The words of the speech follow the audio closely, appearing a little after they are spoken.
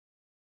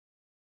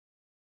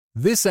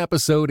This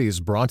episode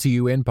is brought to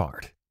you in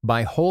part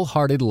by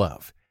Wholehearted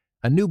Love,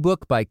 a new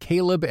book by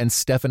Caleb and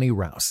Stephanie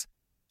Rouse.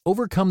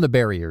 Overcome the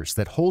barriers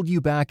that hold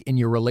you back in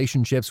your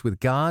relationships with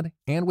God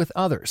and with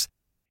others,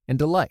 and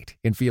delight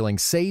in feeling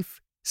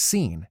safe,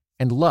 seen,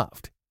 and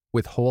loved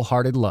with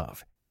Wholehearted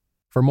Love.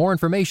 For more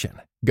information,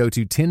 go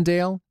to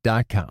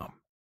Tyndale.com.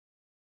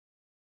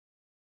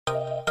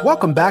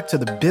 Welcome back to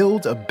the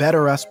Build a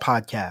Better Us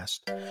podcast.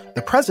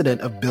 The president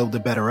of Build a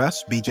Better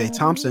Us, BJ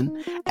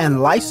Thompson,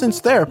 and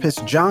licensed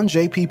therapist John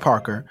J.P.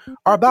 Parker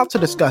are about to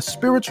discuss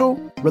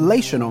spiritual,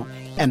 relational,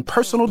 and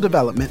personal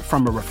development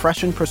from a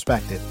refreshing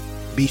perspective.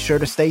 Be sure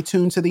to stay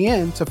tuned to the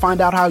end to find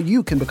out how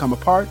you can become a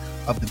part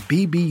of the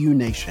BBU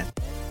Nation.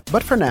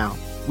 But for now,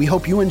 we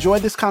hope you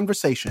enjoyed this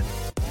conversation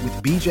with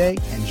BJ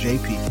and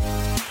JP.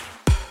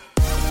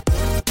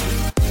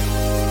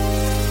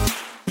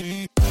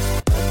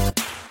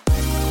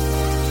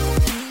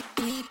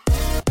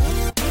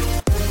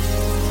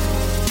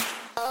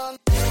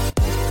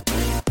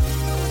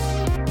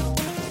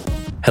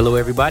 Hello,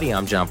 everybody.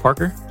 I'm John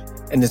Parker.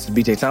 And this is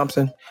BJ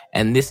Thompson.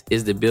 And this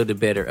is the Build a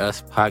Better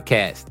Us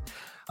podcast.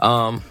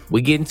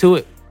 We get into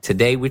it.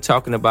 Today, we're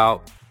talking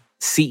about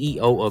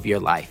CEO of your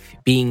life,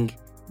 being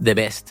the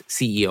best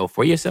CEO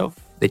for yourself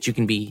that you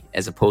can be,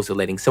 as opposed to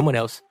letting someone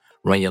else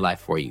run your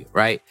life for you,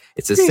 right?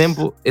 It's as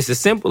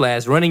simple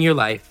as running your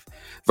life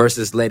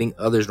versus letting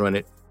others run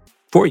it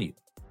for you.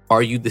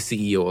 Are you the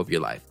CEO of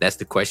your life? That's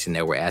the question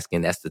that we're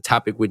asking. That's the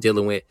topic we're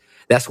dealing with.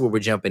 That's what we're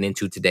jumping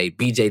into today.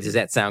 BJ, does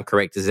that sound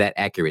correct? Is that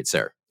accurate,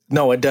 sir?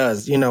 No, it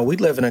does. You know, we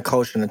live in a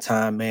culture and a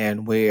time,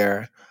 man,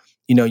 where,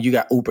 you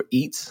got Uber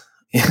Eats,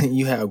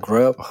 you have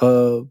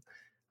Grubhub,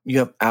 you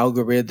have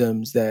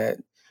algorithms that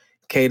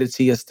cater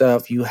to your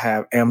stuff. You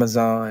have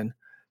Amazon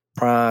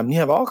Prime. You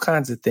have all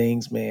kinds of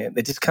things, man,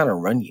 that just kind of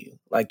run you.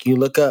 Like you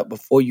look up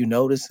before you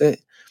notice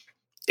it.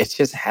 It's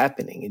just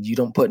happening and you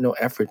don't put no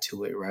effort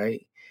to it,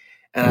 right?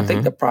 And I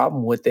think the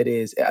problem with it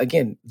is,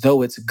 again,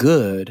 though it's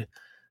good,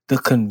 the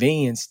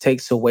convenience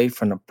takes away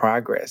from the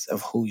progress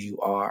of who you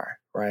are,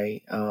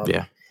 right?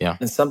 Yeah.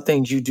 And some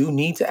things you do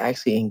need to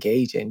actually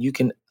engage in. You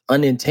can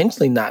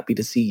unintentionally not be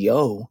the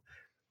CEO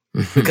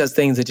because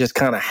things are just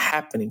kind of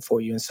happening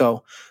for you. And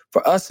so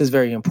for us, it's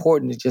very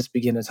important to just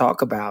begin to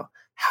talk about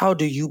how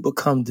do you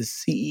become the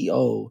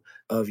CEO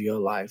of your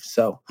life?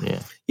 So,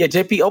 yeah,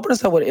 JP, open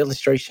us up with an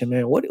illustration,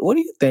 man. What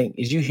do you think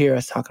as you hear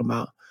us talking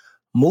about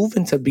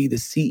moving to be the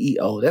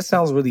CEO? That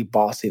sounds really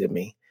bossy to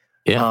me.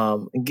 Yeah.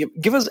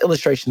 Give us an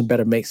illustration to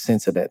better make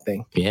sense of that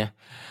thing. Yeah.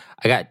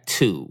 I got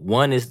two.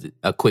 One is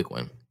a quick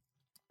one.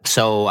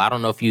 So I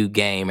don't know if you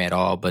game at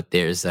all, but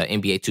there's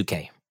NBA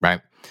 2K,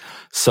 right?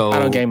 So I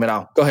don't game at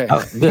all. Go ahead.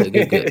 Oh,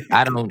 good.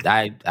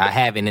 I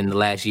haven't in the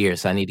last year,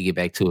 so I need to get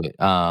back to it.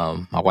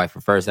 My wife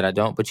prefers that I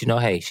don't, but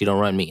hey, she don't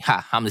run me.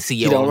 Ha, I'm the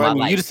CEO of my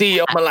life. You the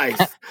CEO of my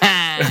life.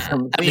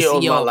 I'm the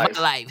CEO of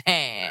my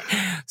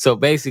life. So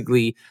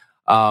basically,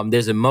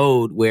 there's a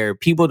mode where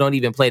people don't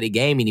even play the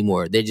game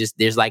anymore.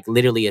 There's like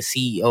literally a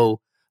CEO,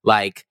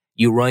 like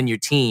you run your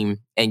team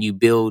and you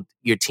build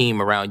your team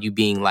around you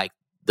being like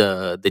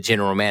the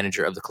general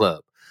manager of the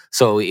club.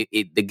 So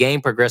the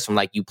game progressed from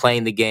like you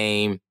playing the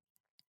game,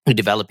 you're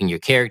developing your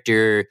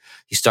character,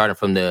 you starting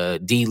from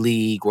the D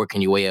League,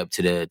 working your way up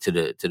to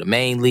the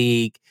main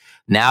league.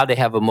 Now they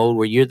have a mode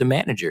where you're the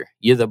manager,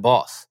 you're the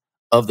boss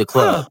of the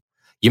club.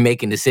 You're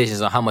making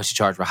decisions on how much to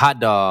charge for hot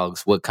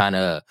dogs, what kind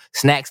of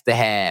snacks to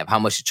have, how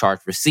much to charge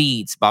for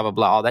seats, blah, blah,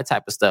 blah, all that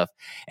type of stuff.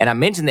 And I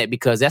mention that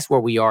because that's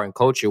where we are in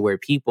culture, where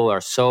people are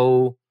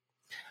so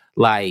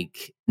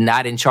like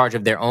not in charge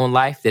of their own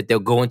life that they'll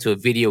go into a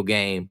video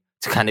game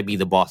to kind of be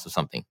the boss of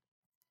something.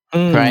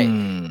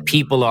 Right?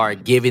 People are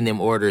giving them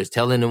orders,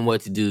 telling them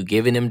what to do,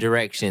 giving them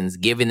directions,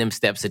 giving them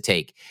steps to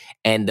take.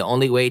 And the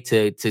only way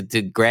to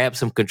grab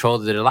some control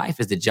of their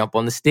life is to jump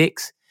on the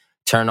sticks,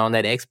 turn on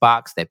that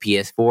Xbox, that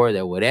PS4,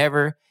 that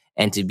whatever,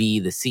 and to be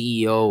the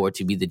CEO or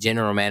to be the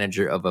general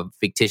manager of a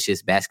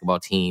fictitious basketball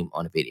team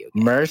on a video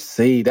game.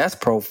 Mercy, that's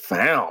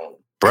profound.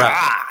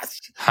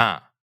 Gosh. Huh.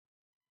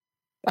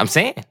 I'm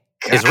saying.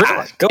 It's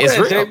real. Go it's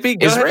ahead, real. JP.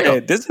 Go it's ahead.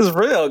 real. This is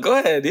real. Go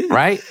ahead.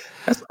 Right?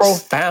 That's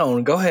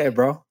profound. Go ahead,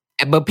 bro.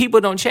 But people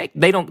don't check.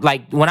 They don't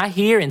like when I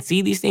hear and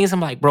see these things. I'm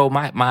like, bro,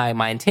 my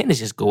antennas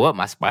just go up.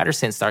 My spider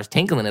sense starts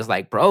tingling. It's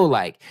like, bro,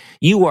 like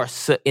you are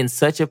in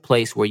such a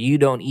place where you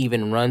don't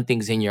even run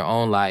things in your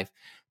own life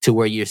to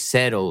where you're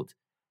settled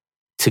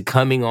to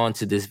coming on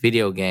to this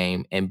video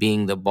game and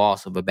being the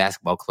boss of a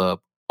basketball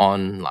club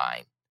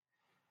online.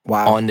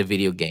 Wow. On the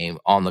video game,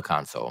 on the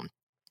console.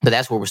 But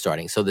that's where we're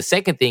starting. So the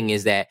second thing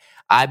is that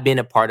I've been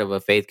a part of a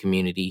faith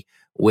community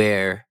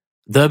where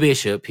the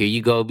bishop, here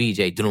you go,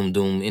 BJ,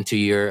 doom, into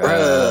your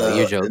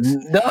jokes.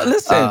 No,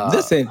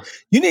 listen.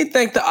 You need to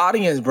thank the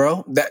audience,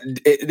 bro.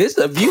 This is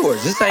the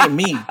viewers. This ain't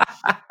me.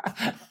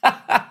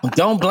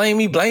 Don't blame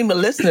me. Blame the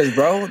listeners,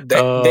 bro.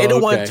 They the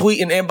one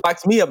tweeting,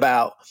 inbox me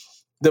about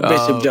the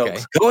bishop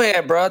jokes. Go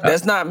ahead, bro.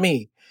 That's not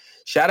me.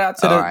 Shout out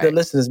to the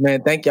listeners,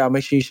 man. Thank y'all.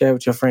 Make sure you share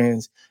with your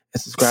friends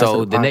and subscribe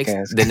So to the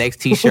podcast. the next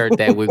T-shirt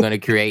that we're going to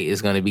create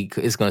is going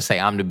to say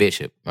I'm the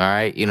bishop. All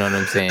right, you know what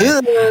I'm saying?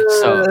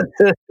 So,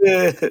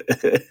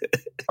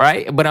 all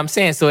right, but I'm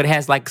saying so it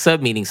has like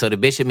sub meanings. So the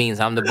bishop means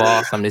I'm the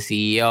boss, I'm the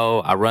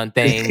CEO, I run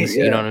things.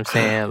 Yeah. You know what I'm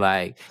saying?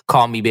 Like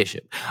call me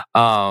bishop.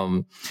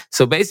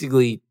 So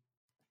basically,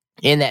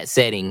 in that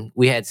setting,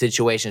 we had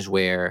situations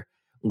where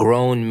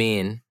grown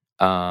men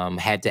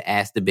had to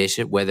ask the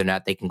bishop whether or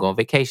not they can go on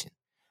vacation.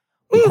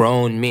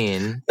 Grown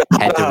men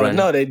had to run.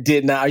 No, they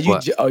did not.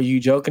 Are you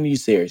joking? Are you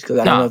serious? Because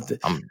I don't know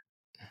if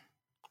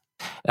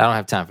I don't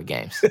have time for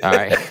games. All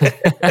right.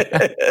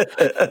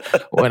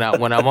 when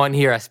I'm on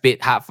here, I spit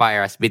hot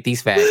fire. I spit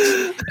these facts,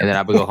 and then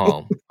I go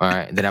home. All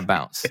right. And then I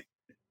bounce.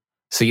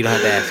 So you don't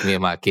have to ask me.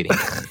 Am I kidding?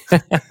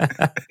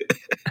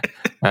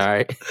 All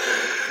right.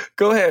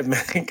 Go ahead,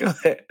 man. Go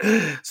ahead.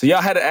 So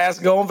y'all had to ask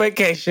to go on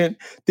vacation.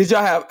 Did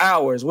y'all have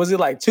hours? Was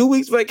it like 2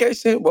 weeks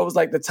vacation? What was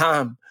like the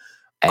time?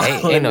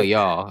 Ain't no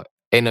y'all.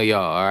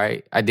 All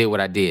right. I did what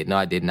I did. No,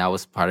 I didn't. I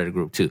was part of the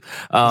group too.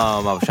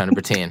 I was trying to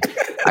pretend.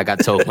 I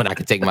got told when I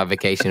could take my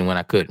vacation and when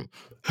I couldn't.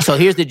 So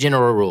here's the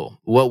general rule.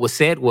 What was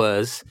said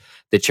was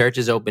the church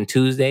is open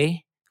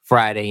Tuesday,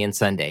 Friday, and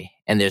Sunday.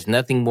 And there's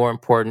nothing more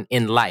important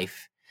in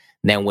life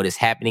than what is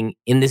happening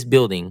in this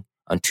building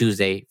on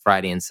Tuesday,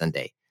 Friday, and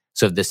Sunday.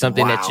 So if there's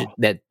something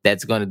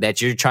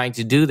that you're trying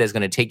to do that's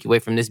going to take you away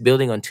from this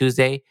building on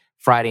Tuesday,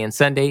 Friday, and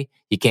Sunday,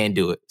 you can't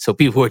do it. So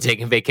people were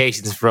taking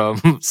vacations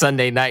from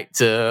Sunday night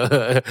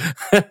to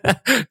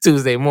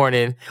Tuesday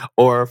morning,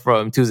 or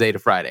from Tuesday to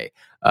Friday,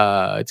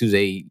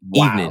 Tuesday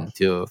evening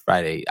to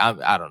Friday.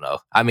 I don't know.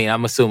 I mean,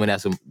 I'm assuming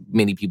that's what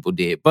many people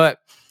did, but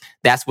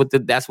that's what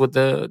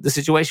the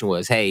situation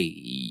was. Hey,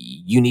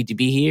 you need to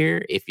be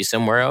here. If you're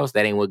somewhere else,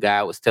 that ain't what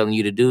God was telling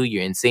you to do.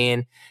 You're in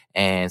sin,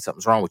 and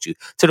something's wrong with you.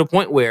 To the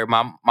point where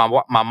my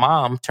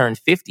mom turned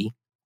 50,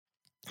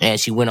 and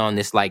she went on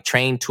this like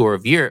train tour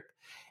of Europe.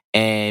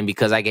 And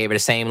because I gave her the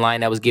same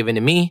line that was given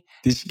to me,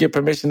 did she get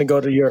permission to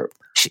go to Europe?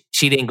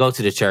 She didn't go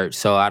to the church,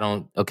 so I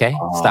don't. Okay,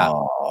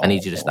 stop. I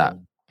need you to stop.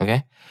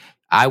 Okay,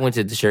 I went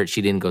to the church.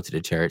 She didn't go to the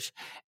church.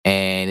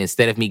 And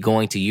instead of me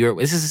going to Europe,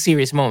 this is a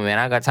serious moment, man.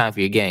 I got time for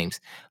your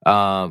games.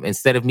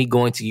 Instead of me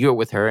going to Europe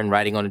with her and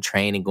riding on a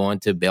train and going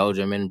to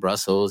Belgium and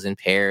Brussels and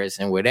Paris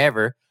and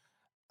whatever,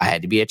 I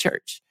had to be at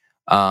church.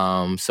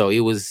 So it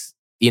was,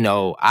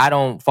 I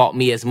don't fault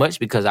me as much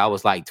because I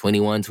was like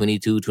 21,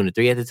 22,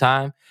 23 at the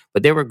time.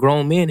 But there were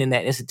grown men in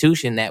that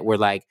institution that were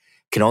like,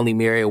 can only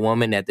marry a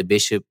woman that the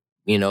bishop,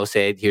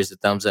 said, here's the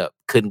thumbs up.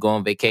 Couldn't go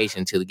on vacation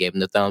until he gave him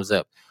the thumbs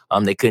up.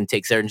 They couldn't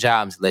take certain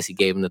jobs unless he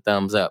gave them the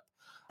thumbs up.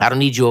 I don't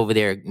need you over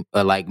there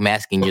like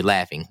masking your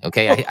laughing.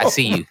 Okay, I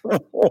see you.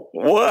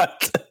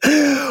 What?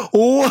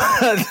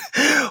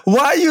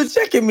 Why are you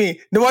checking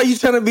me? Why are you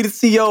trying to be the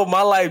CEO of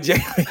my life,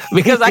 Jamie?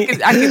 Because I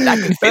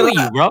can feel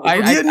you, bro.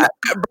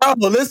 Bro,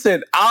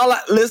 listen.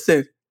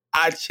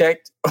 I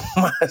checked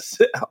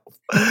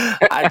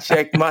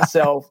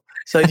myself.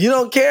 So you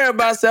don't care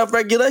about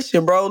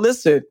self-regulation, bro.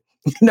 Listen,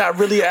 you're not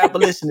really an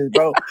abolitionist,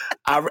 bro.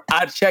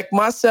 I checked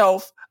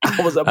myself. I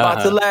was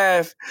about to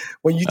laugh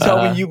when you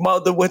told me your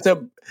mother went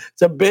to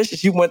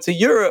Bishop. You went to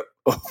Europe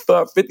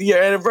for a 50-year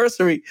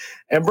anniversary.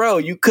 And bro,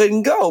 you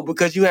couldn't go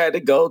because you had to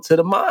go to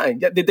the mine.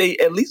 Did they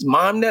at least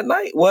mime that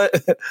night? What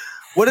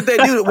did they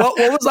do? What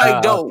was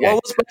like dope? Okay.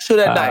 What was special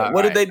that night?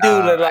 What did they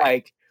do to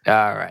like...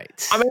 All right.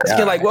 I'm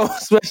asking what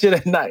was special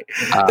that night?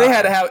 They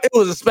had to have... It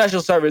was a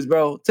special service,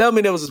 bro. Tell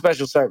me there was a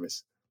special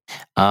service.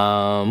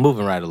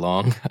 Moving right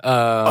along.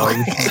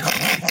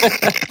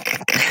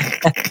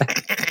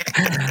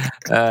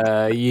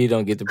 You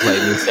don't get to play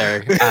me,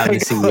 sir. I'm the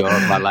CEO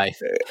of my life.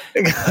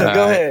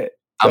 Go ahead.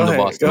 I'm the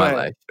boss of my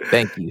life.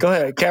 Thank you. Go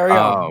ahead. Carry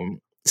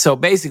on. So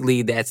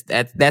basically, that's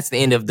the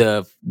end of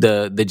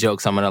the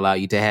jokes I'm going to allow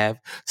you to have.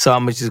 So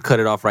I'm going to just cut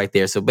it off right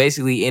there. So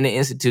basically, in an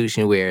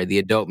institution where the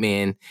adult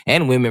men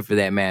and women, for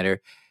that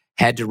matter,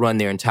 had to run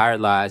their entire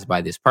lives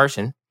by this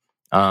person,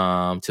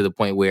 to the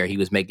point where he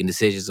was making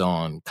decisions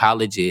on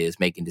colleges,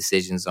 making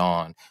decisions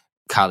on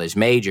college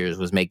majors,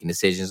 was making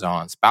decisions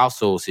on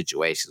spousal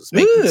situations,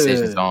 making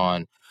decisions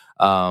on,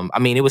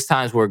 it was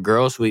times where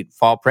girls would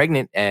fall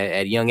pregnant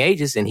at young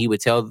ages, and he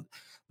would tell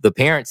the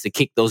parents to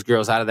kick those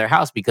girls out of their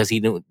house because he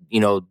knew,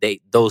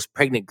 those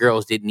pregnant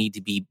girls didn't need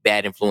to be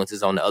bad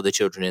influences on the other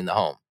children in the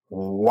home.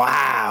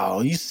 Wow.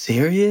 Are you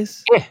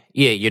serious?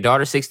 Yeah. Your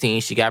daughter's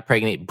 16. She got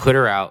pregnant. Put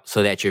her out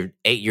so that your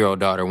 8-year-old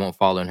daughter won't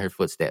follow in her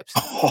footsteps.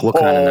 What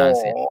kind of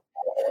nonsense?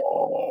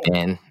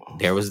 And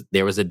there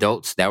was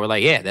adults that were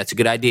like, yeah, that's a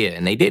good idea.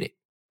 And they did it.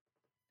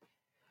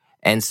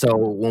 And so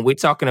when we're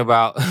talking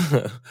about,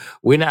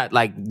 we're not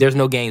like, there's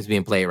no games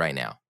being played right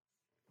now.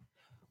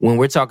 When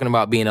we're talking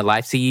about being a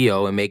life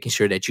CEO and making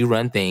sure that you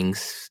run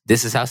things,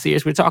 this is how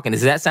serious we're talking.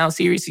 Does that sound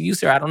serious to you,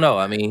 sir? I don't know.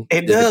 I mean,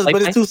 it does,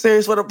 but it's too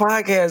serious for the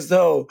podcast,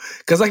 though,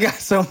 because I got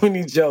so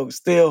many jokes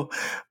still,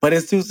 but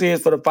it's too serious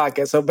for the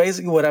podcast. So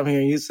basically what I'm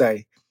hearing you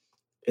say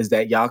is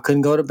that y'all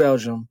couldn't go to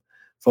Belgium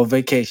for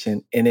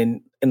vacation. And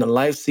in the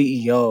life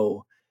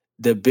CEO,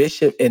 the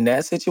bishop in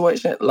that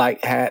situation,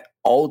 like, had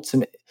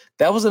ultimate,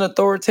 that was an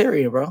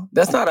authoritarian, bro.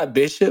 That's not a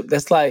bishop.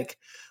 That's like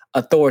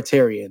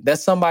authoritarian.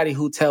 That's somebody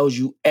who tells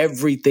you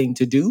everything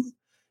to do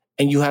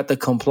and you have to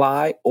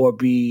comply or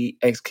be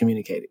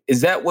excommunicated.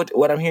 Is that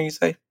what I'm hearing you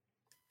say?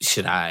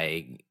 Should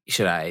I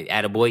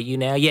attaboy you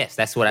now? Yes,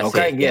 that's what I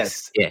Okay, said.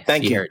 yes.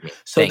 Thank you. Heard me.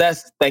 So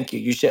thank you.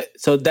 You should.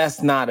 So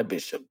that's not a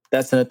bishop.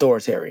 That's an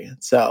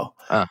authoritarian. So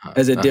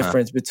there's a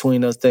difference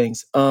between those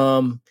things.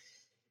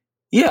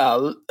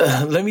 Yeah.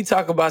 Let me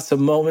talk about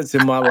some moments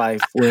in my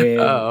life when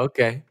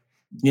okay.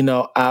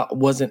 I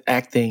wasn't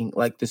acting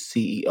like the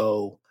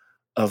CEO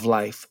of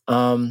life.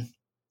 And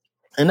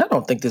I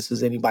don't think this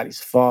was anybody's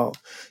fault.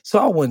 So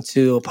I went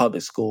to a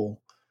public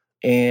school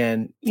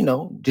and,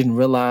 didn't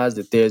realize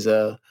that there's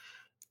a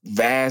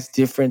vast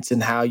difference in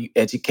how you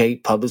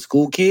educate public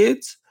school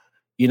kids,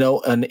 in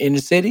the inner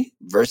city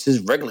versus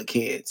regular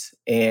kids.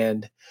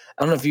 And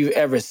I don't know if you've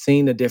ever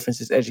seen the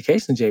differences in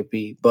education,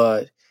 JP,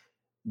 but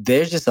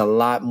there's just a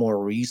lot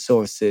more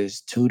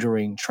resources,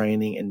 tutoring,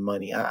 training, and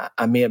money.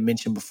 I may have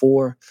mentioned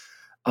before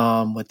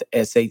with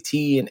the SAT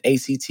and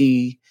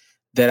ACT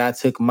that I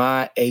took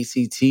my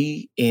ACT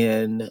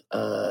in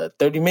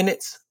 30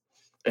 minutes,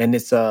 and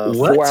it's a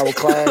 4-hour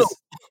class.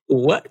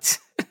 What?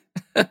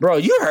 Bro,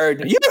 you heard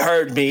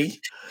me.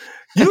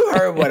 You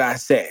heard what I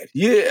said.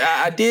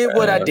 I did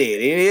what I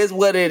did. It is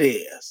what it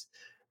is,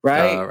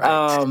 right? All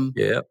right.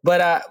 Yeah.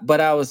 But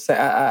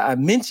I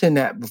mentioned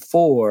that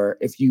before.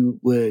 If you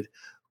would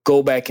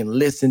go back and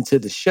listen to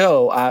the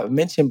show, I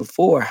mentioned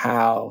before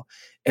how,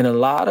 in a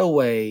lot of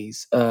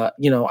ways, I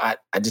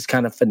just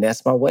kind of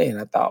finessed my way, and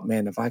I thought,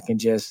 man, if I can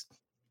just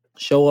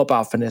show up,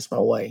 I'll finesse my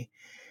way.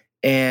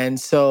 And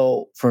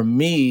so for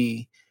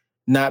me,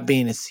 not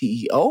being a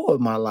CEO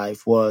of my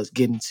life was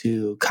getting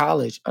to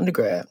college,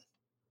 undergrad,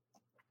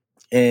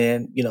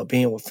 and,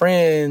 being with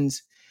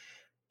friends,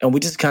 and we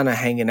just kind of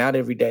hanging out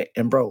every day.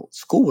 And bro,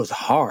 school was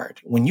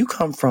hard. When you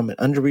come from an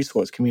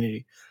under-resourced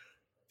community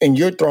and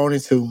you're thrown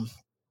into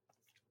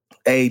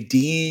a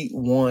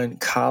D1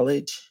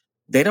 college,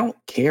 they don't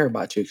care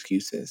about your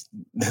excuses.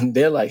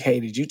 They're like, hey,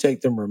 did you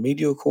take them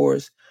remedial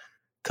course?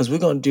 Because we're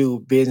going to do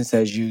business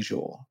as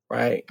usual,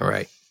 right?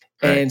 Right.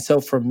 And so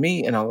for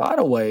me, in a lot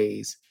of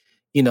ways,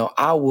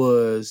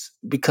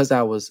 because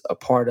I was a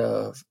part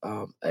of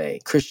a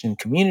Christian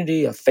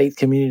community, a faith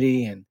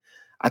community, and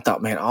I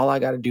thought, man, all I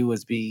got to do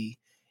is be,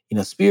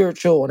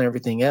 spiritual and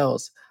everything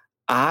else.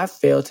 I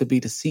failed to be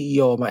the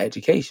CEO of my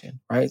education,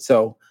 right?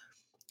 So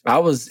I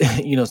was,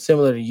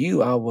 similar to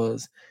you, I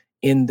was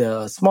in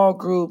the small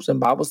groups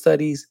and Bible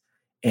studies,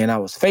 and I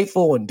was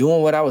faithful and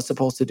doing what I was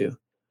supposed to do.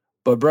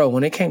 But bro,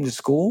 when it came to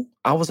school,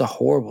 I was a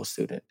horrible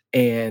student.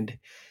 And,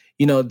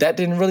 that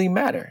didn't really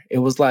matter. It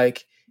was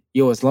like,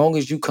 as long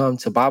as you come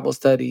to Bible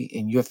study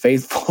and you're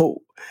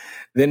faithful,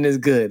 then it's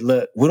good.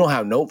 Look, we don't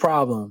have no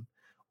problem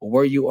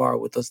where you are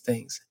with those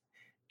things.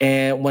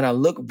 And when I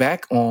look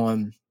back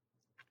on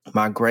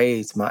my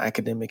grades, my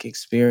academic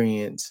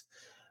experience,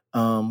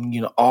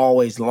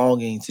 always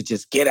longing to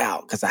just get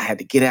out because I had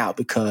to get out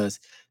because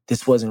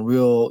this wasn't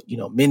real,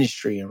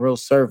 ministry and real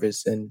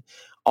service and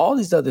all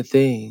these other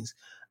things.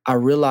 I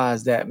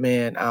realized that,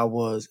 man, I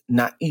was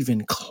not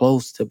even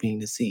close to being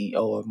the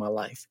CEO of my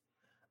life.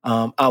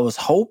 I was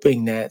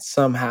hoping that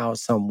somehow,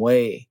 some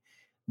way,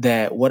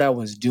 that what I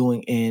was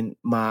doing in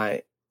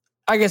my,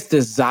 I guess,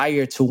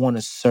 desire to want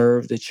to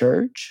serve the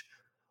church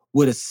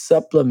would have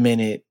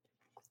supplemented,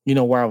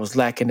 where I was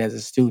lacking as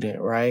a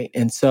student, right?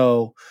 And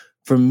so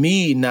for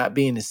me, not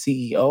being the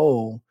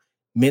CEO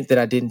meant that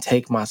I didn't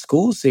take my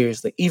school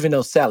seriously, even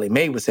though Sally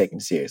Mae was taking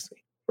it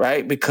seriously,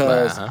 right?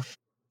 Because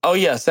oh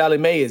yeah, Sally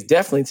Mae is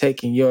definitely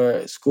taking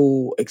your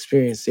school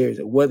experience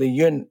seriously, whether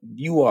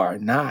you are or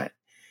not.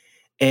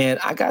 And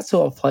I got to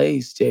a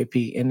place,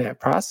 JP, in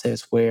that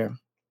process where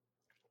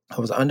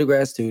I was an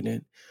undergrad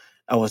student.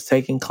 I was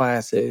taking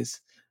classes.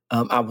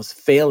 I was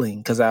failing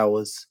because I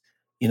was,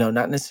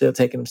 not necessarily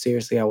taking them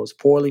seriously. I was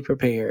poorly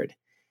prepared.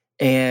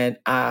 And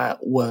I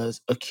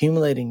was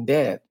accumulating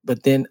debt.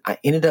 But then I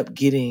ended up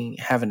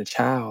having a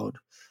child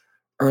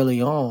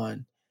early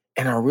on.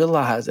 And I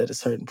realized at a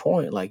certain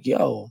point, like,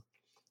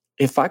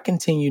 if I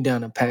continue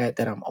down a path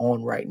that I'm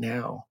on right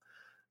now,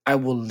 I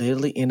will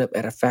literally end up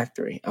at a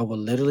factory. I will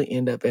literally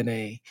end up in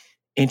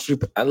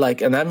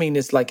and I mean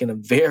this like in a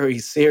very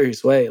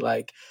serious way.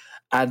 Like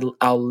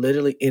I'll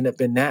literally end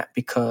up in that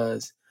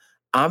because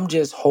I'm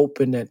just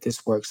hoping that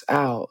this works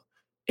out.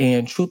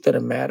 And truth of the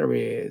matter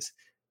is,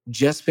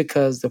 just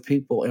because the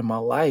people in my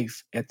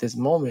life at this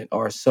moment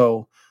are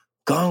so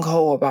gung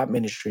ho about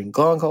ministry,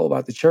 gung ho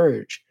about the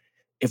church,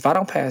 if I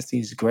don't pass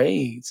these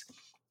grades,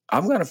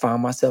 I'm going to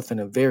find myself in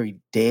a very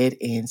dead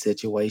end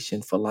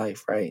situation for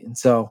life, right? And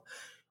so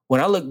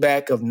when I look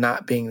back of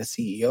not being the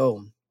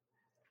CEO,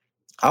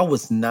 I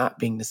was not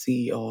being the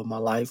CEO of my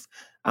life.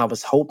 I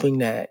was hoping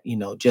that,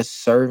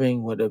 just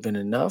serving would have been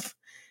enough.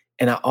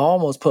 And I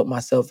almost put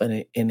myself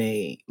in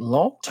a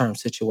long-term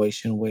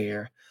situation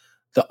where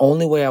the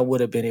only way I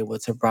would have been able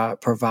to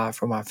provide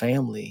for my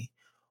family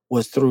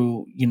was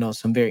through,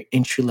 some very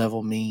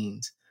entry-level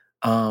means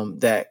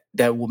that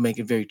will make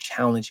it very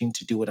challenging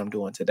to do what I'm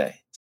doing today.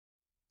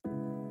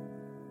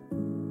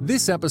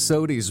 This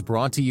episode is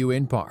brought to you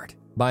in part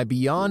by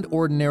Beyond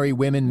Ordinary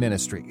Women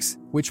Ministries,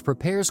 which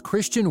prepares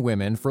Christian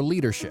women for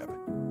leadership.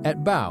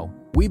 At BOW,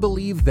 we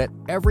believe that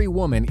every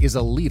woman is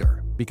a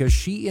leader because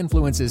she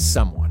influences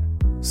someone.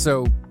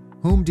 So,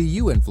 whom do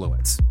you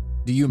influence?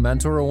 Do you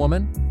mentor a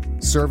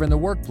woman? Serve in the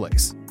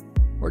workplace?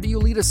 Or do you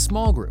lead a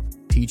small group,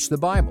 teach the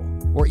Bible,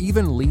 or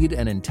even lead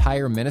an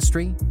entire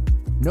ministry?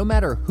 No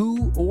matter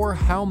who or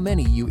how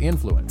many you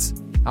influence,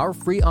 our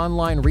free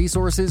online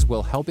resources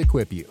will help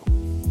equip you.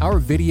 Our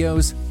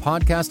videos,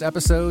 podcast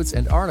episodes,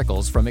 and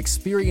articles from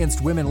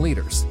experienced women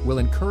leaders will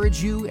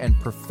encourage you and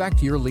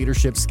perfect your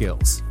leadership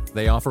skills.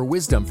 They offer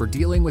wisdom for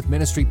dealing with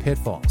ministry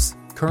pitfalls,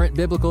 current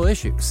biblical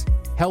issues,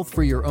 health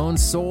for your own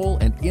soul,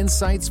 and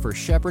insights for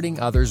shepherding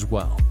others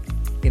well.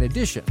 In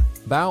addition,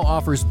 BOW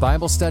offers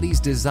Bible studies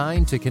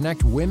designed to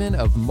connect women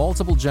of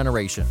multiple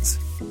generations.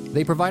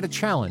 They provide a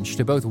challenge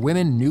to both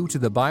women new to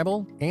the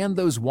Bible and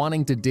those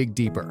wanting to dig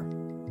deeper.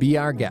 Be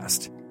our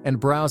guest and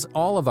browse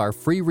all of our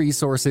free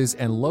resources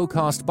and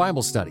low-cost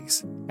Bible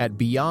studies at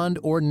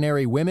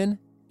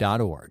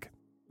beyondordinarywomen.org.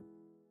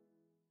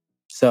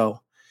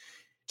 So,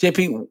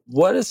 JP,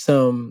 what are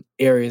some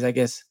areas, I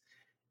guess,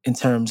 in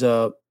terms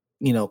of,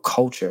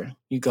 culture?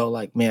 You go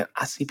like, man,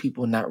 I see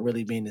people not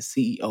really being the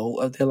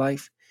CEO of their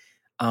life,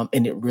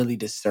 and it really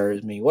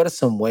disturbs me. What are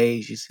some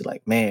ways you see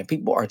like, man,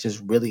 people are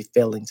just really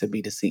failing to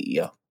be the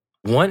CEO?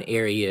 One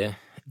area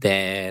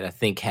that I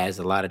think has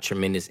a lot of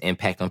tremendous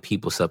impact on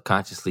people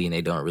subconsciously and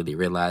they don't really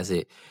realize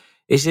it.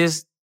 It's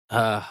just,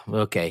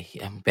 okay,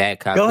 bad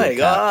cop. Go ahead.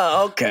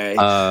 Cop. Okay.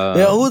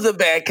 Who's a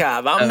bad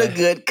cop? I'm the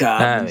good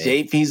cop. And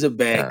JP's a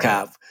bad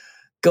cop.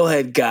 Go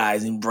ahead,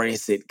 guys.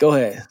 Embrace it. Go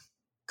ahead.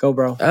 Go,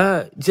 bro.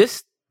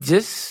 Just,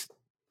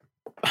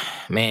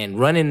 man,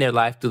 running their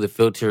life through the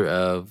filter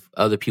of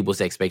other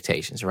people's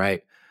expectations,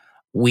 right?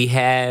 We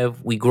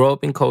grow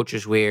up in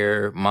cultures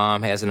where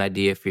mom has an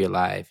idea for your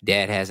life,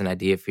 dad has an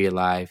idea for your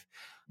life,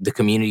 the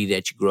community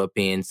that you grew up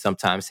in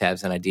sometimes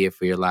has an idea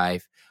for your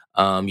life,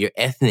 your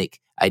ethnic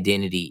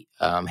identity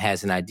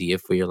has an idea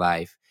for your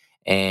life.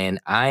 And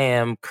I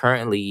am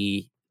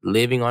currently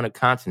living on a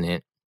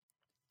continent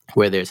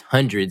where there's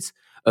hundreds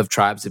of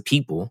tribes of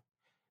people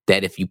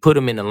that if you put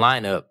them in a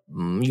lineup,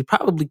 you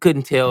probably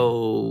couldn't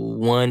tell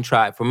one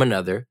tribe from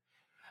another.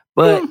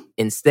 But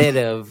instead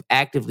of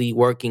actively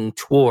working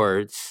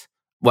towards,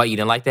 what, you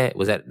didn't like that?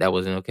 That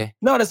wasn't okay?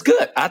 No, that's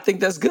good. I think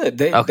that's good.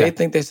 They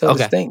think they're so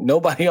distinct.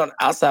 Nobody on the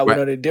outside would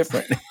know they're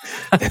different.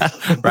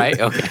 Right?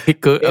 Okay,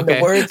 good. In the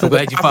words I'm of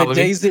glad you followed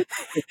me.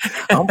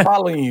 I'm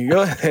following you.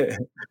 Go ahead.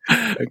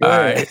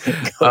 Go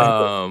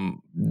ahead.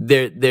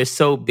 They're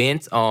so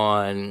bent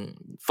on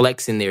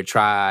flexing their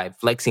tribe,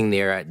 flexing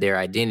their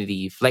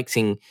identity,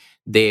 flexing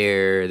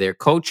their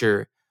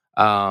culture,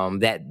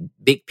 that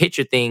big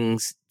picture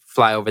things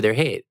fly over their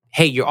head.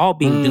 Hey, you're all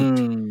being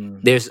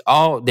duped. There's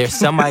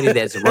somebody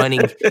that's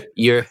running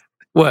your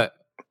what?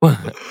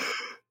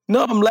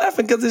 No, I'm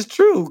laughing because it's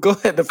true. Go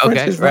ahead. The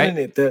French is running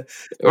it. The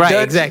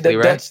Dutch,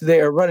 Dutch, they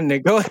are running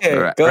it. Go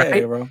ahead. Go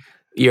ahead, bro.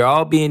 You're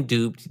all being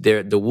duped.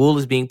 The wool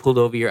is being pulled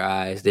over your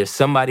eyes. There's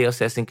somebody else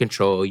that's in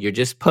control. You're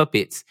just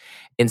puppets.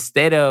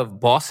 Instead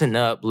of bossing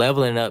up,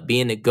 leveling up,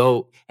 being the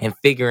GOAT, and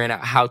figuring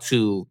out how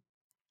to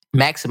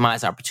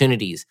maximize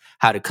opportunities,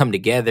 how to come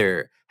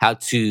together, how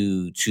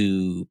to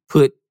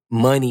put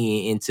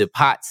money into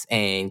pots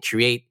and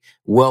create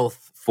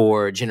wealth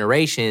for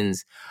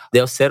generations,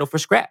 they'll settle for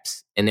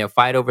scraps and they'll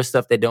fight over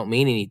stuff that don't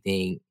mean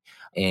anything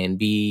and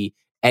be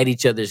at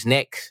each other's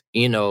neck,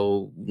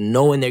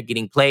 knowing they're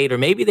getting played, or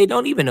maybe they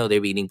don't even know they're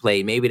getting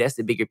played. Maybe that's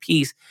the bigger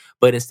piece.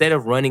 But instead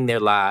of running their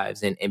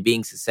lives and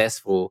being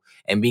successful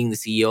and being the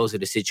CEOs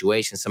of the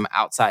situation, some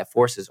outside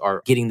forces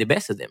are getting the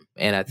best of them.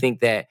 And I think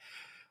that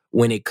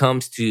when it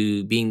comes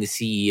to being the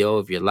CEO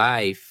of your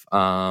life,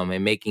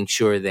 and making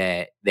sure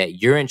that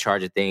you're in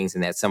charge of things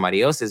and that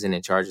somebody else isn't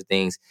in charge of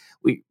things,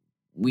 we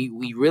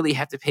really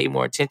have to pay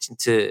more attention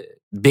to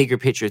bigger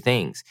picture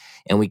things.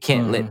 And we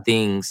can't let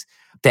things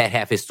that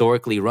have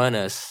historically run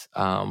us.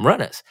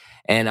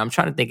 And I'm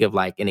trying to think of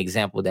like an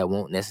example that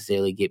won't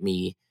necessarily get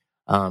me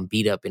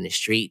beat up in the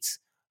streets.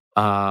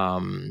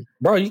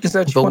 Bro, you can say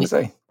what you want to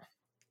say.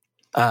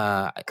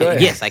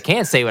 Yes, I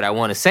can say what I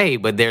want to say,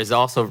 but there's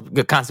also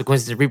good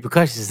consequences and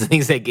repercussions to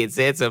things that get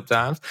said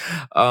sometimes.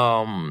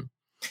 I'll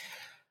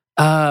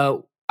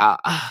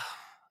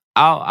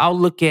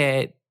look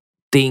at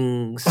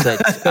things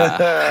such.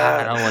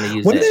 I don't want to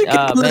use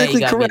that.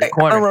 Politically correct.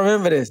 I don't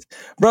remember this,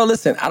 bro.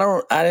 Listen, I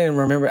didn't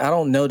remember. I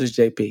don't know this,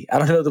 JP. I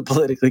don't know the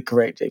politically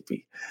correct,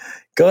 JP.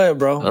 Go ahead,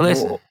 bro. Well,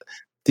 listen,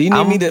 do you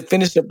need me to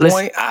finish the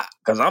point?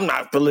 Because I'm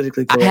not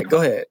politically correct.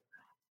 Go ahead.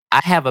 I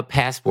have a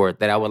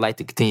passport that I would like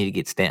to continue to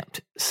get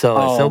stamped. So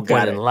at some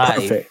point in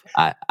life,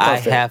 I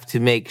have to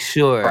make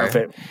sure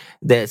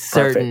that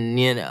certain,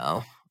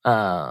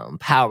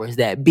 powers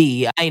that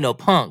be, I ain't no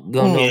punk,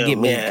 gonna get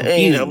me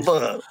confused.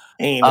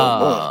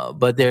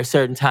 But there are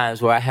certain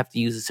times where I have to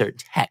use a certain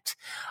tact.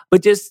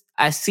 But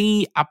I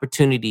see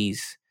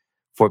opportunities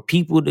for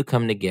people to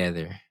come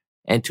together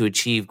and to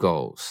achieve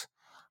goals,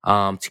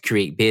 to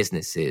create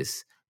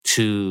businesses,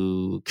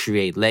 to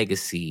create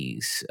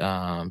legacies,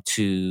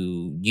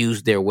 to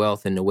use their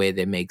wealth in a way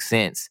that makes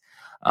sense,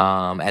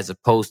 as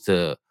opposed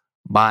to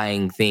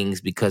buying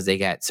things because they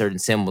got certain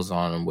symbols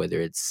on them, whether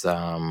it's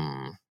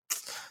certain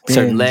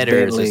Benz,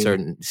 letters or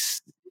Bentley.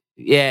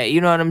 yeah,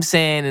 you know what I'm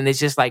saying? And it's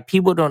just like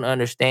people don't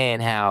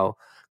understand how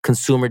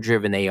consumer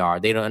driven they are.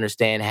 They don't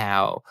understand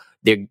how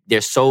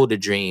they're sold a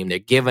dream, they're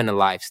given a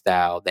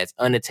lifestyle that's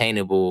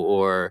unattainable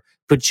or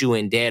put you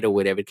in debt or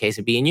whatever the case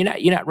may be. And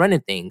you're not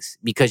running things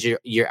because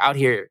you're out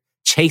here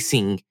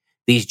chasing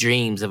these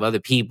dreams of other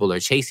people or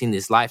chasing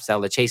this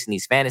lifestyle or chasing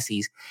these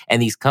fantasies,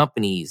 and these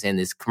companies and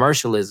this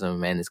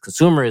commercialism and this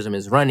consumerism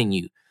is running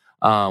you.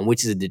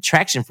 Which is a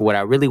detraction for what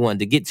I really wanted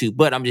to get to,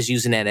 but I'm just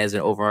using that as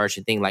an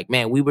overarching thing. Like,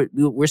 man,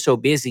 we're so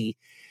busy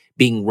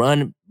being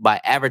run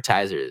by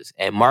advertisers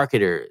and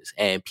marketers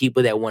and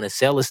people that want to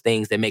sell us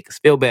things that make us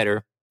feel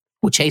better.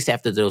 We'll chase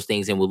after those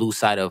things and we'll lose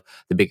sight of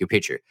the bigger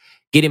picture.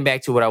 Getting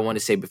back to what I wanted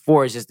to say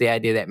before is just the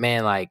idea that,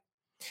 man, like,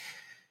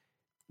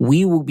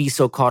 we will be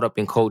so caught up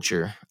in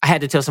culture. I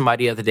had to tell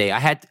somebody the other day, I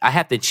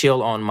had to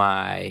chill on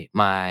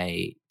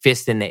my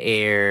fist in the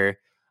air.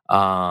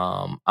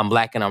 I'm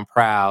black and I'm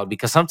proud,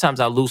 because sometimes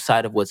I lose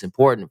sight of what's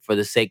important for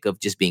the sake of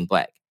just being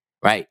black,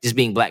 right? Just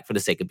being black for the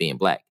sake of being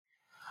black.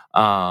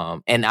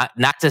 And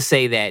not to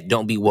say that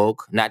don't be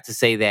woke, not to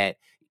say that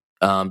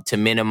to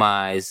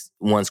minimize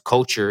one's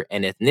culture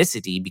and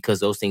ethnicity, because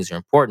those things are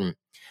important.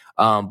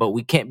 But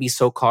we can't be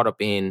so caught up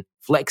in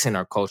flexing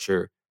our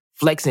culture,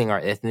 flexing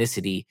our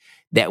ethnicity,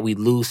 that we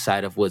lose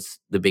sight of what's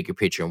the bigger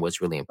picture and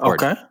what's really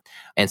important. Okay.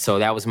 And so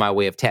that was my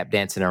way of tap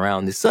dancing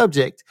around this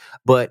subject.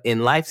 But in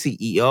Life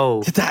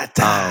CEO,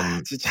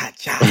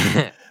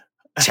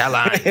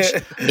 challenge.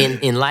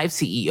 In Life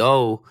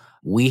CEO,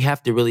 we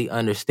have to really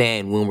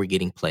understand when we're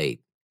getting played.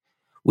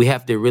 We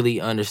have to really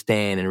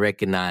understand and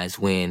recognize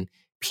when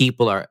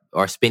people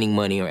are spending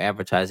money or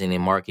advertising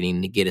and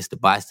marketing to get us to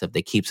buy stuff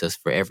that keeps us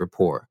forever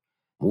poor.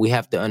 We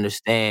have to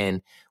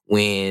understand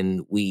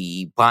when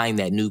we buying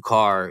that new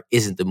car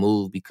isn't the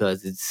move,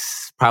 because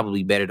it's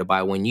probably better to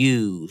buy one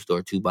used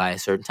or to buy a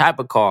certain type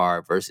of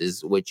car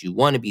versus what you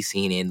want to be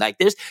seen in. Like,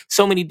 there's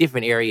so many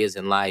different areas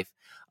in life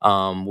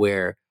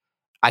where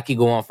I could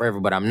go on forever,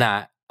 but I'm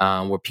not.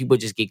 Where people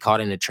just get caught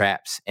in the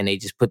traps and they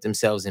just put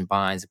themselves in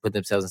binds and put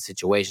themselves in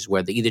situations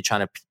where they're either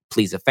trying to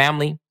please a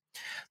family,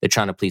 they're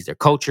trying to please their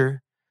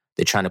culture,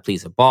 they're trying to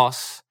please a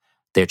boss,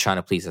 they're trying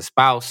to please a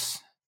spouse,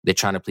 they're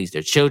trying to please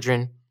their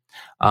children.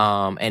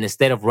 And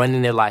instead of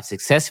running their life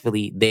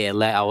successfully, they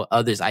allow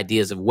others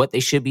ideas of what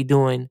they should be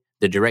doing,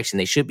 the direction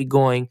they should be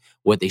going,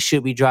 what they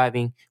should be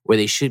driving, where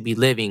they should be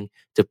living,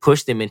 to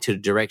push them into the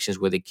directions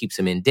where it keeps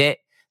them in debt,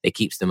 that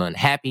keeps them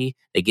unhappy,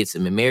 that gets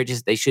them in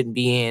marriages they shouldn't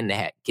be in,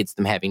 that gets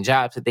them having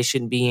jobs that they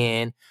shouldn't be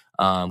in,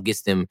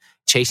 gets them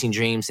chasing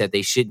dreams that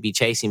they should be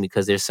chasing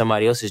because there's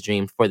somebody else's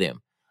dream for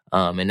them,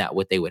 and not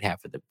what they would have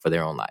for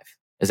their own life.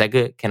 Is that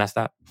good? Can I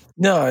stop?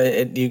 No,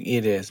 it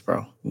is,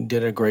 bro. You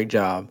did a great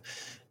job.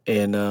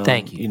 And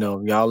Thank you.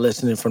 Y'all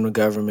listening from the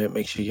government,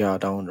 make sure y'all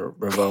don't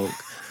revoke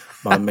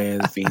my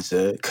man's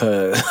visa,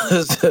 because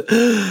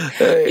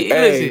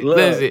hey,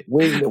 look,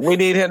 we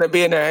need him to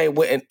be in there.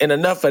 Hey, and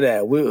enough of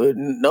that. We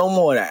no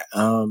more of that.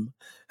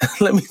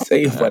 Let me tell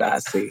you what I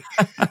see.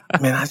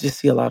 Man, I just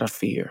see a lot of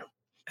fear,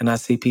 and I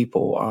see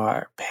people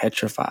are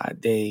petrified.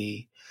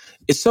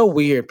 It's so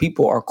weird.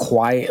 People are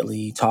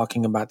quietly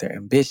talking about their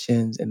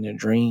ambitions and their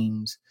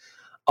dreams,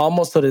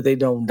 almost so that they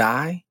don't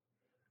die.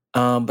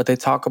 But they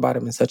talk about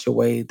them in such a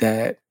way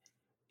that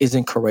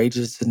isn't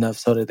courageous enough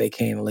so that they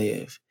can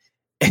live.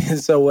 And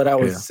so what I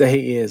would say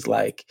is,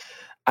 like,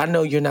 I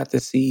know you're not the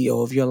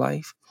CEO of your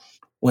life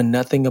when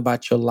nothing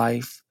about your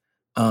life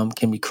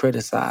can be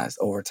criticized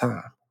over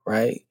time,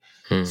 right?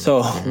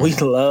 So we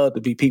love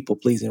to be people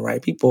pleasing,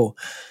 right? People,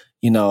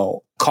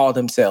 call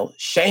themselves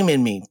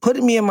shaming me,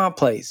 putting me in my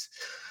place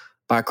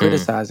by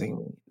criticizing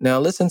me. Now,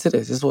 listen to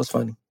this. This is what's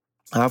funny.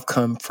 I've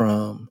come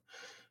from,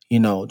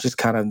 just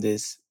kind of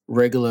this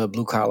regular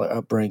blue collar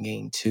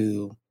upbringing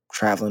to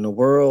traveling the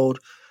world,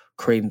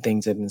 creating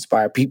things that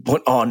inspire people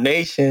in all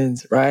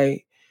nations,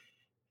 right?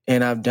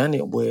 And I've done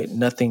it with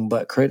nothing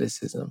but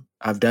criticism.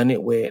 I've done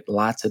it with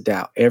lots of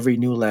doubt. Every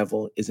new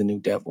level is a new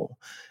devil.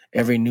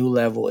 Every new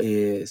level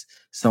is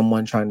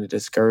someone trying to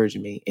discourage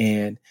me.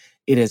 And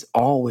it has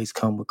always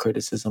come with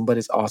criticism, but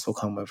it's also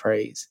come with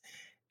praise.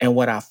 And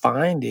what I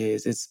find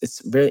is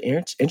it's very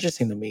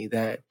interesting to me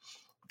that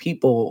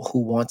people who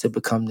want to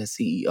become the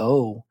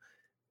CEO,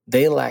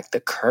 they lack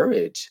the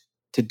courage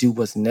to do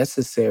what's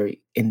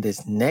necessary in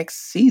this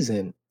next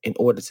season in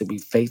order to be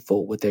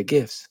faithful with their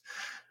gifts,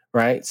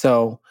 right?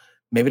 So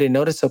maybe they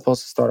know they're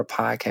supposed to start a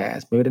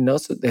podcast. Maybe they know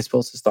they're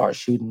supposed to start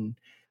shooting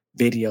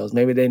videos.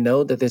 Maybe they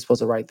know that they're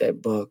supposed to write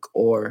that book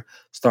or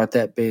start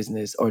that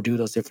business or do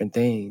those different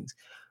things.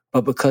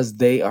 But because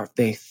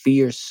they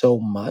fear so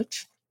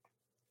much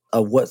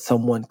of what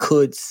someone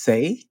could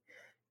say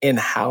and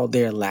how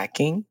they're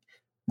lacking,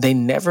 they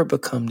never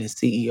become the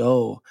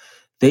CEO.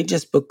 They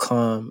just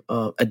become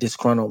a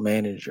disgruntled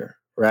manager,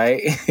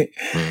 right?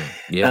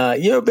 Yeah.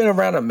 You ever been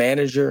around a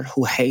manager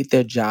who hate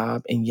their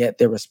job and yet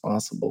they're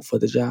responsible for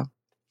the job,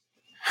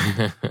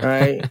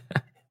 right?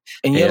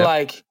 And you're Yeah.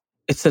 like,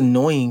 it's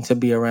annoying to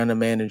be around a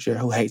manager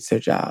who hates their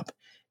job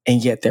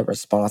and yet they're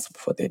responsible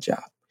for their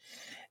job.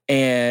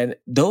 And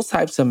those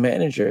types of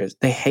managers,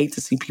 they hate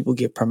to see people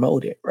get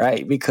promoted,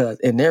 right? Because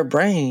in their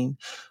brain,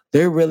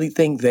 they really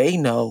think they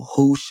know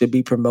who should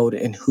be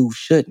promoted and who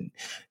shouldn't.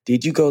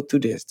 Did you go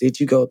through this?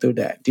 Did you go through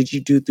that? Did you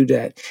do through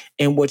that?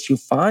 And what you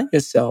find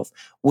yourself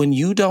when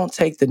you don't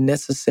take the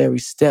necessary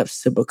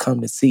steps to become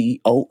the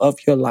CEO of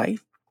your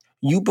life,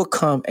 you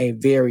become a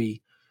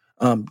very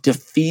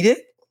defeated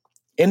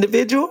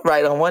individual,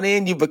 right? On one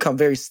end, you become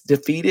very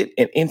defeated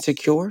and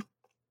insecure,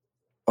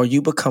 or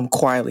you become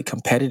quietly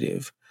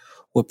competitive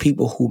with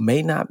people who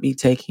may not be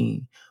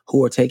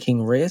who are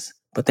taking risks,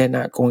 but they're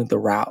not going the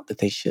route that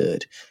they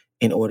should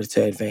in order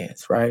to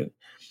advance, right?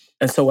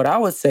 And so what I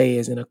would say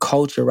is in a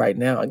culture right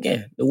now,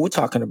 again, we're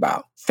talking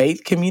about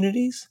faith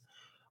communities.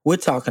 We're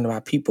talking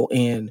about people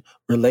in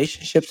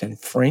relationships and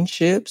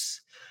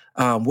friendships.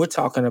 We're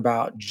talking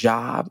about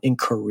job and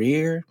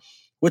career.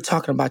 We're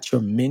talking about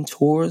your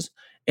mentors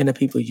and the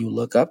people you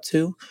look up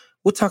to.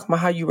 We're talking about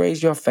how you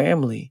raise your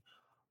family.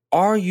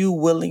 Are you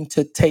willing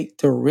to take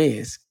the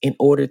risk in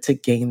order to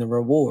gain the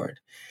reward?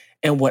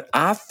 And what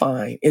I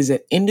find is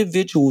that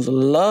individuals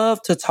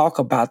love to talk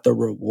about the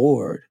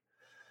reward,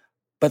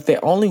 but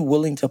they're only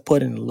willing to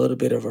put in a little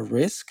bit of a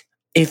risk,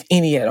 if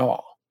any at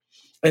all.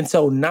 And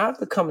so not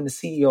becoming the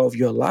CEO of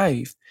your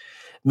life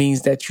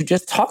means that you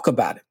just talk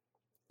about it.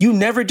 You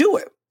never do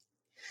it.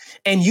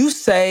 And you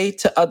say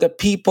to other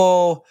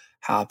people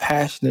how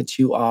passionate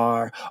you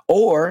are,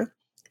 or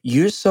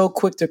you're so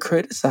quick to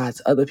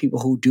criticize other people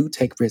who do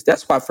take risks.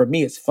 That's why for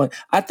me, it's fun.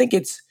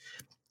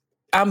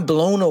 I'm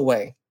blown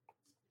away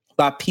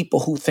by people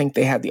who think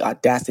they have the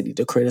audacity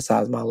to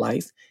criticize my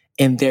life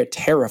and they're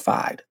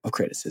terrified of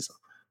criticism.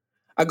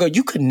 I go,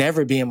 you could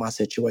never be in my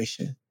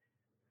situation.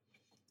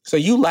 So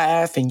you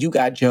laugh and you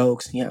got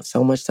jokes and you have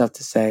so much stuff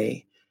to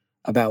say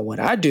about what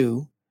I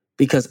do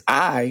because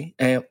I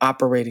am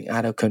operating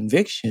out of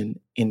conviction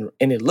and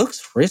it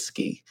looks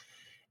risky.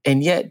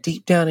 And yet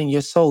deep down in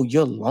your soul,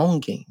 you're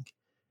longing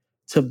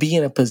to be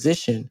in a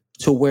position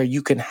to where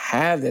you can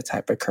have that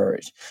type of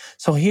courage.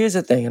 So here's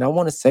the thing, and I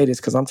want to say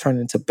this because I'm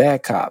turning into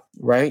bad cop,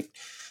 right?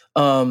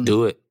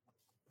 Do it.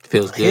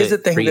 Feels good. Here's the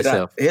thing Free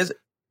yourself.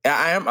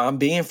 I'm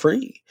being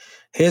free.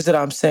 Here's what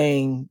I'm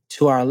saying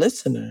to our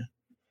listener.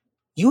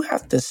 You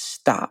have to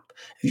stop.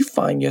 If you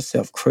find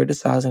yourself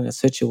criticizing a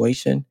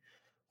situation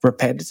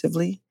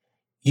repetitively,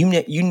 you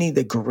need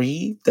to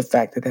grieve the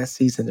fact that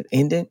season had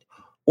ended,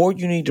 or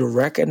you need to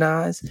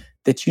recognize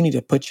that you need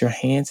to put your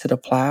hand to the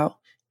plow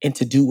and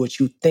to do what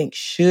you think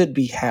should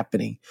be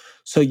happening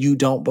so you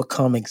don't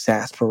become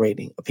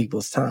exasperating of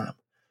people's time.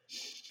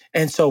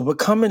 And so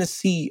becoming a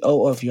CEO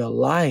of your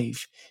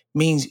life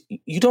means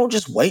you don't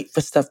just wait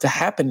for stuff to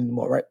happen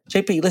anymore, right?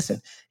 JP,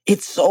 listen,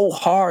 it's so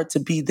hard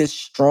to be this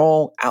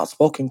strong,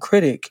 outspoken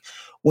critic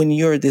when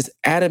you're this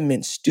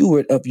adamant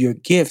steward of your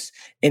gifts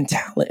and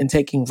talent and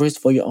taking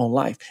risks for your own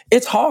life.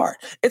 It's hard.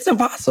 It's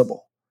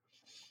impossible.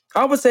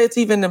 I would say it's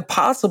even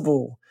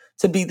impossible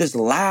to be this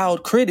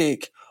loud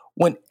critic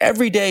when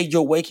every day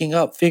you're waking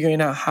up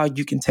figuring out how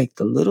you can take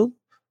the little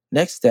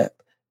next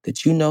step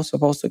that you know is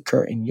supposed to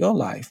occur in your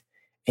life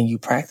and you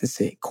practice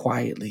it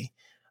quietly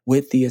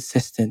with the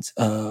assistance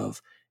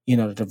of,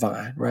 the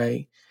divine,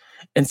 right?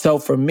 And so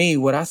for me,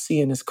 what I see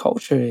in this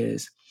culture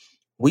is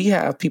we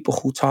have people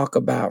who talk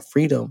about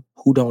freedom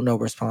who don't know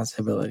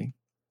responsibility.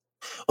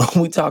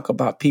 We talk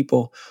about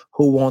people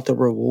who want the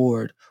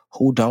reward,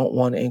 who don't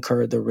want to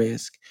incur the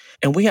risk.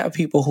 And we have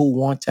people who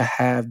want to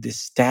have this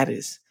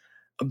status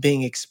of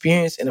being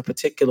experienced in a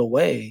particular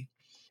way,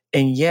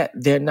 and yet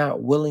they're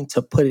not willing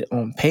to put it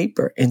on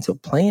paper and to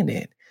plan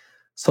it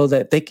so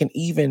that they can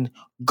even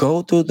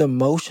go through the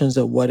motions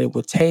of what it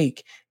would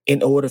take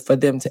in order for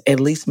them to at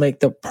least make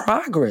the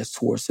progress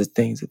towards the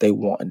things that they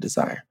want and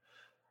desire.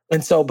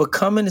 And so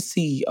becoming a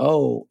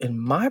CEO, in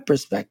my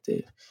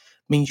perspective,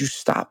 means you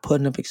stop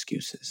putting up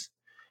excuses.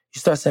 You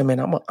start saying, man,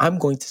 I'm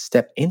going to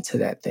step into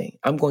that thing.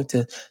 I'm going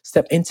to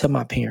step into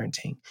my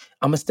parenting.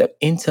 I'm going to step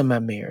into my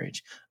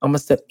marriage. I'm going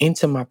to step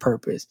into my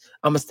purpose.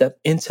 I'm going to step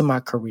into my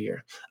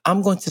career.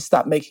 I'm going to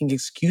stop making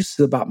excuses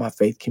about my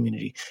faith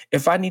community.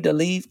 If I need to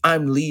leave,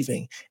 I'm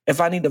leaving.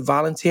 If I need to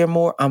volunteer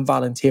more, I'm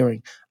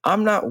volunteering.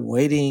 I'm not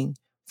waiting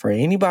for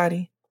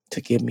anybody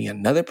to give me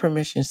another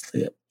permission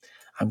slip.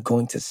 I'm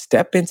going to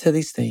step into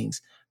these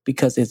things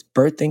because it's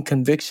birthing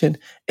conviction,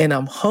 and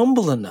I'm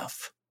humble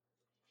enough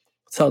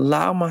to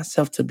allow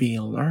myself to be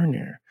a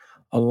learner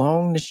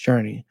along this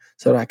journey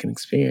so that I can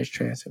experience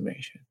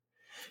transformation.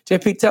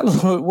 JP, tell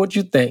us what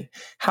you think.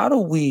 How do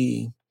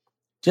we,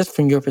 just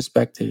from your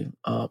perspective,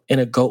 in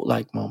a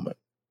GOAT-like moment,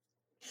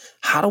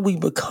 how do we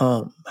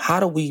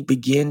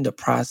begin the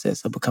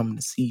process of becoming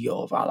the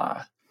CEO of our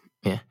life?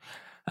 Yeah.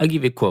 I'll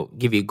give you a quote.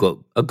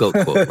 A GOAT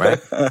quote, right?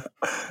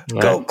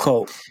 GOAT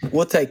quote.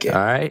 We'll take it.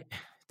 All right.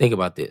 Think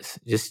about this.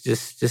 Just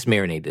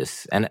marinate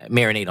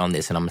on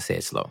this, and I'm gonna say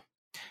it slow.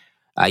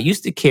 I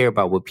used to care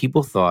about what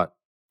people thought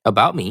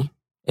about me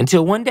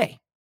until one day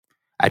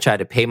I tried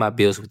to pay my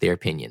bills with their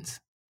opinions.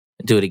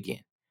 I'll do it again.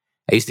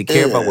 I used to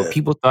care about what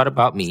people thought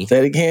about me. Say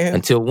it again.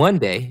 Until one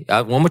day,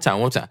 one more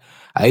time.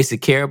 I used to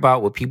care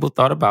about what people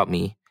thought about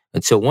me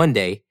until one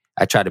day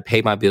I tried to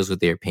pay my bills with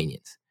their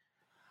opinions.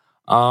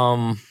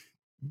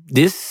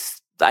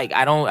 This, like,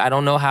 I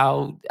don't know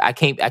how I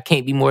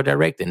can't be more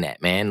direct than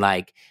that, man.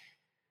 Like,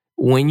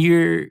 when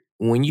you're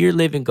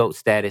living GOAT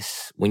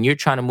status, when you're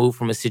trying to move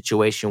from a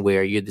situation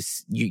where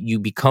you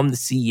become the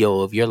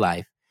CEO of your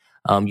life,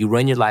 you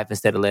run your life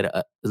instead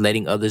of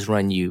letting others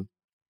run you.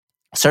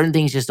 Certain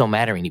things just don't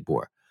matter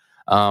anymore.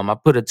 I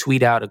put a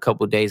tweet out a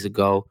couple of days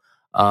ago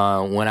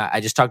when I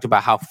just talked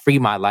about how free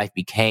my life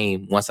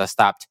became once I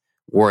stopped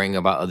worrying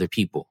about other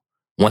people.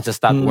 Once I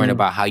stopped worrying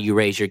about how you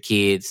raise your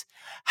kids,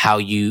 how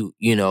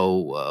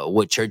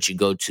what church you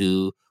go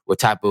to, what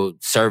type of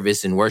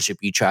service and worship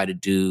you try to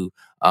do.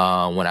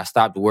 When I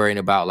stopped worrying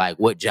about like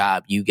what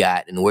job you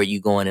got and where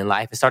you going in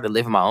life and started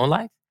living my own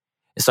life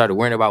and started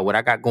worrying about what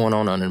I got going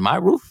on under my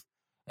roof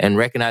and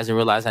recognize and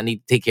realize I need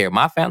to take care of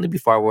my family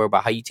before I worry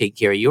about how you take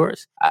care of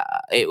yours.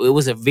 It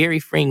was a very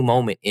freeing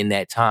moment in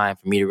that time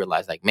for me to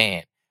realize, like,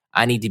 man,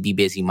 I need to be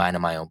busy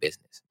minding my own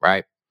business,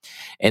 right?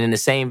 And in the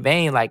same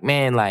vein, like,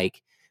 man,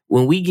 like,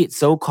 when we get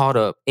so caught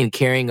up in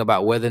caring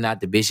about whether or not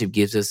the bishop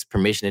gives us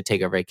permission to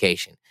take our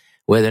vacation,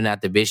 whether or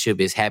not the bishop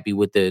is happy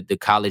with the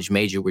college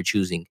major we're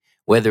choosing,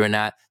 whether or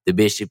not the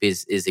bishop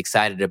is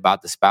excited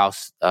about the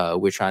spouse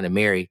we're trying to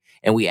marry,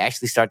 and we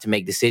actually start to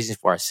make decisions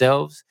for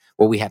ourselves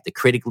where we have to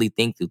critically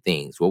think through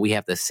things, where we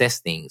have to assess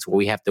things, where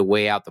we have to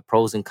weigh out the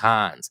pros and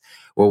cons,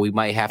 where we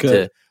might have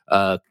to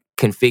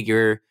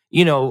configure,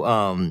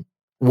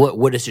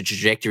 what is the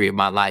trajectory of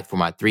my life for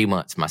my 3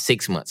 months, my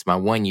 6 months, my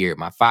 1 year,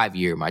 my 5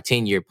 year, my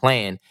 10-year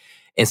plan.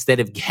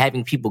 Instead of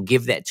having people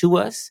give that to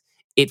us,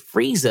 it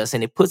frees us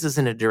and it puts us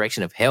in a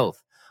direction of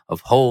health, of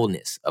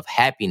wholeness, of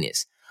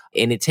happiness.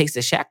 And it takes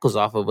the shackles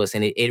off of us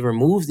and it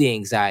removes the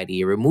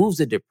anxiety, it removes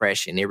the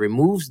depression, it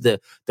removes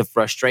the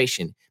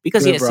frustration.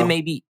 Because yes, it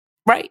may be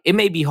right. It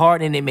may be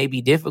hard and it may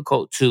be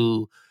difficult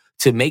to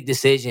make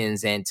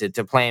decisions and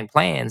to plan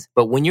plans.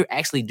 But when you're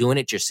actually doing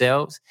it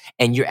yourselves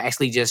and you're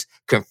actually just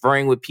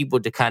conferring with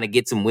people to kind of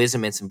get some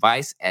wisdom and some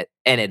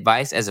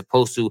advice, as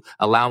opposed to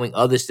allowing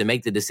others to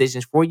make the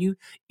decisions for you,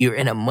 you're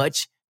in a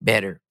much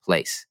better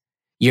place.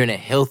 You're in a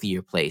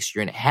healthier place.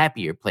 You're in a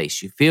happier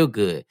place. You feel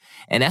good.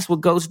 And that's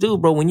what GOATs do,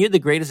 bro. When you're the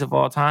greatest of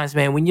all times,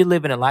 man, when you're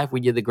living a life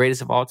where you're the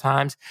greatest of all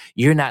times,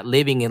 you're not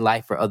living in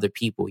life for other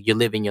people. You're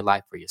living your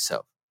life for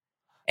yourself.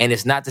 And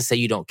it's not to say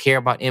you don't care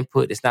about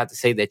input. It's not to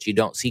say that you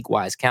don't seek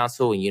wise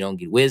counsel and you don't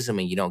get wisdom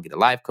and you don't get a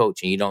life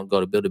coach and you don't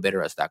go to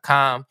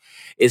buildabetterus.com.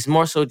 It's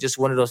more so just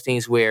one of those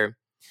things where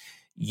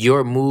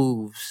your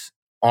moves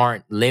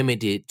aren't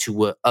limited to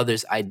what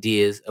others'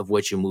 ideas of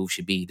what your move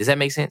should be. Does that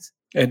make sense?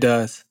 It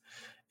does.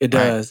 It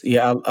does. Right.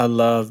 Yeah, I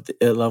love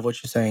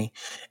what you're saying.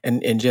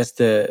 And just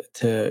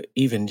to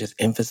even just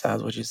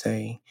emphasize what you're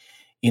saying,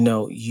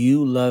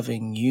 you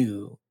loving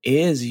you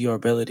is your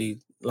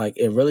ability. Like,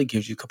 it really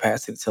gives you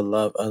capacity to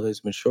love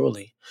others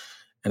maturely.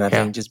 And I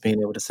think just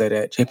being able to say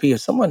that, JP, if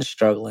someone is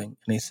struggling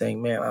and he's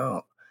saying, man,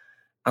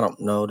 I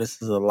don't know,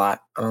 this is a lot,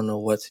 I don't know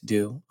what to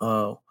do.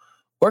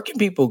 Where can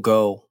people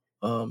go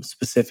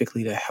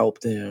specifically to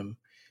help them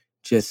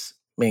just,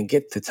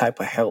 get the type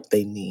of help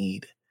they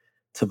need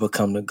to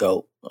become the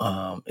GOAT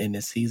in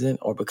this season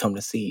or become the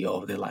CEO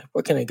of their life?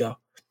 Where can they go?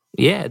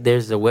 Yeah,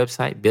 there's a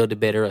website,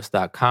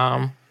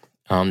 buildabetterus.com.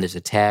 There's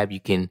a tab you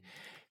can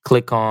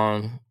click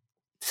on.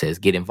 It says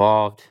get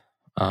involved.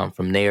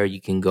 From there,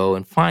 you can go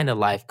and find a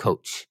life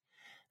coach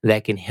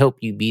that can help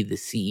you be the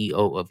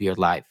CEO of your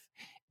life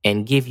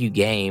and give you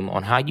game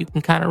on how you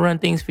can kind of run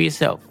things for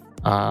yourself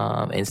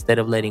instead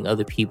of letting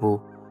other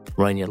people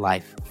run your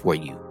life for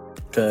you.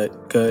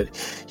 Good.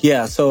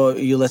 Yeah, so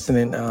you're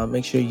listening.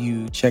 Make sure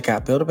you check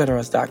out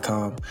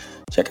buildabetterus.com.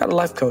 Check out a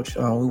life coach.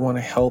 We want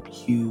to help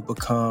you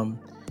become,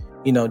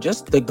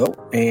 just the GOAT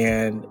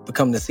and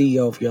become the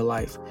CEO of your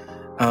life.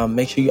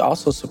 Make sure you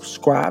also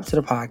subscribe to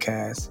the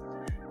podcast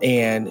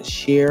and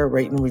share,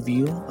 rate, and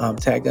review.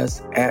 Tag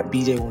us at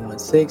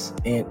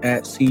BJ116 and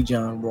at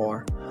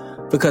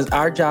CJohnRoar, because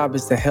our job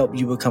is to help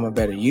you become a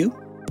better you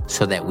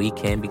so that we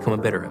can become a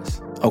better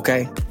us.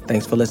 Okay.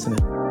 Thanks for listening.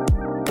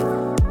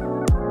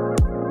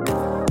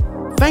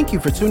 Thank you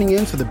for tuning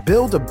in to the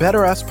Build a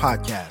Better Us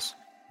podcast.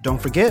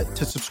 Don't forget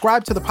to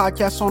subscribe to the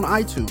podcast on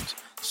iTunes,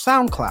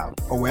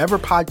 SoundCloud, or wherever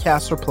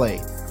podcasts are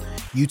played.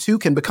 You too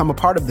can become a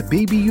part of the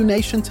BBU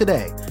Nation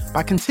today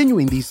by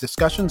continuing these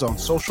discussions on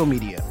social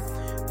media.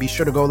 Be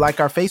sure to go like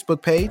our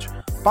Facebook page,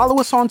 follow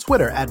us on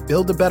Twitter at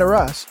Build a Better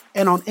Us,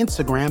 and on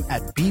Instagram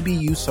at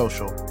BBU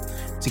Social.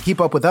 To keep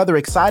up with other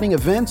exciting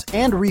events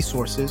and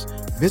resources,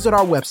 visit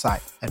our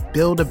website at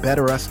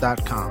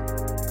buildabetterus.com.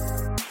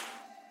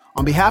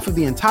 On behalf of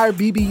the entire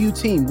BBU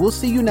team, we'll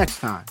see you next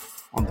time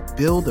on the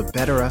Build a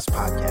Better Us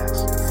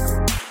podcast.